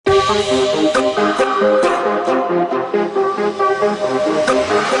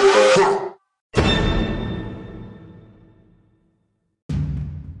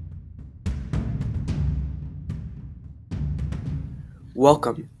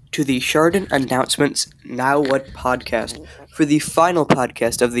Welcome to the Chardon Announcements Now What podcast for the final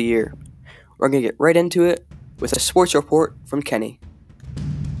podcast of the year. We're going to get right into it with a sports report from Kenny.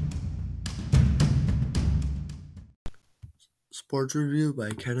 Sports Review by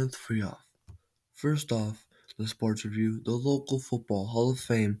Kenneth Freoff. First off, the Sports Review, the local football Hall of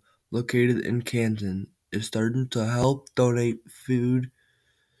Fame located in Canton, is starting to help donate food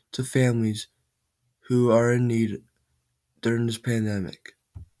to families who are in need during this pandemic.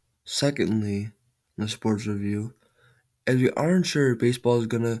 Secondly, the Sports Review, as we aren't sure baseball is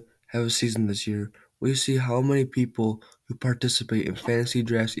going to have a season this year, we see how many people who participate in fantasy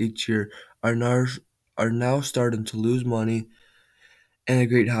drafts each year are now starting to lose money and a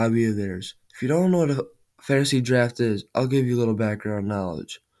great hobby of theirs. If you don't know what a fantasy draft is, I'll give you a little background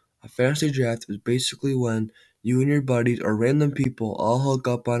knowledge. A fantasy draft is basically when you and your buddies or random people all hook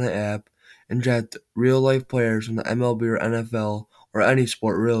up on an app and draft real-life players from the MLB or NFL or any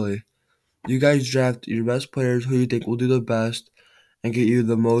sport really. You guys draft your best players who you think will do the best and get you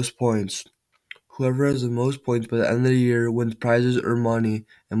the most points. Whoever has the most points by the end of the year wins prizes or money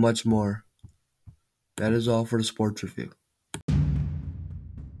and much more. That is all for the Sports Review.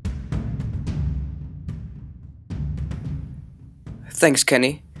 Thanks,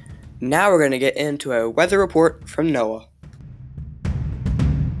 Kenny. Now we're going to get into a weather report from Noah.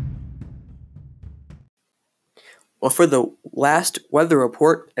 Well, for the last weather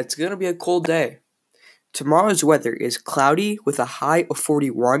report, it's going to be a cold day. Tomorrow's weather is cloudy with a high of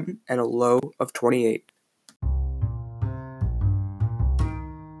 41 and a low of 28.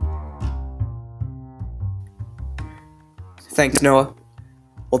 Thanks, Noah.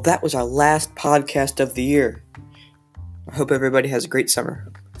 Well, that was our last podcast of the year. I hope everybody has a great summer.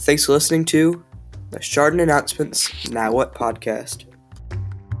 Thanks for listening to the Chardon Announcements Now What podcast.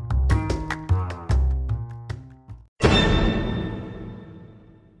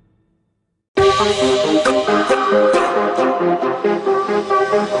 Bye.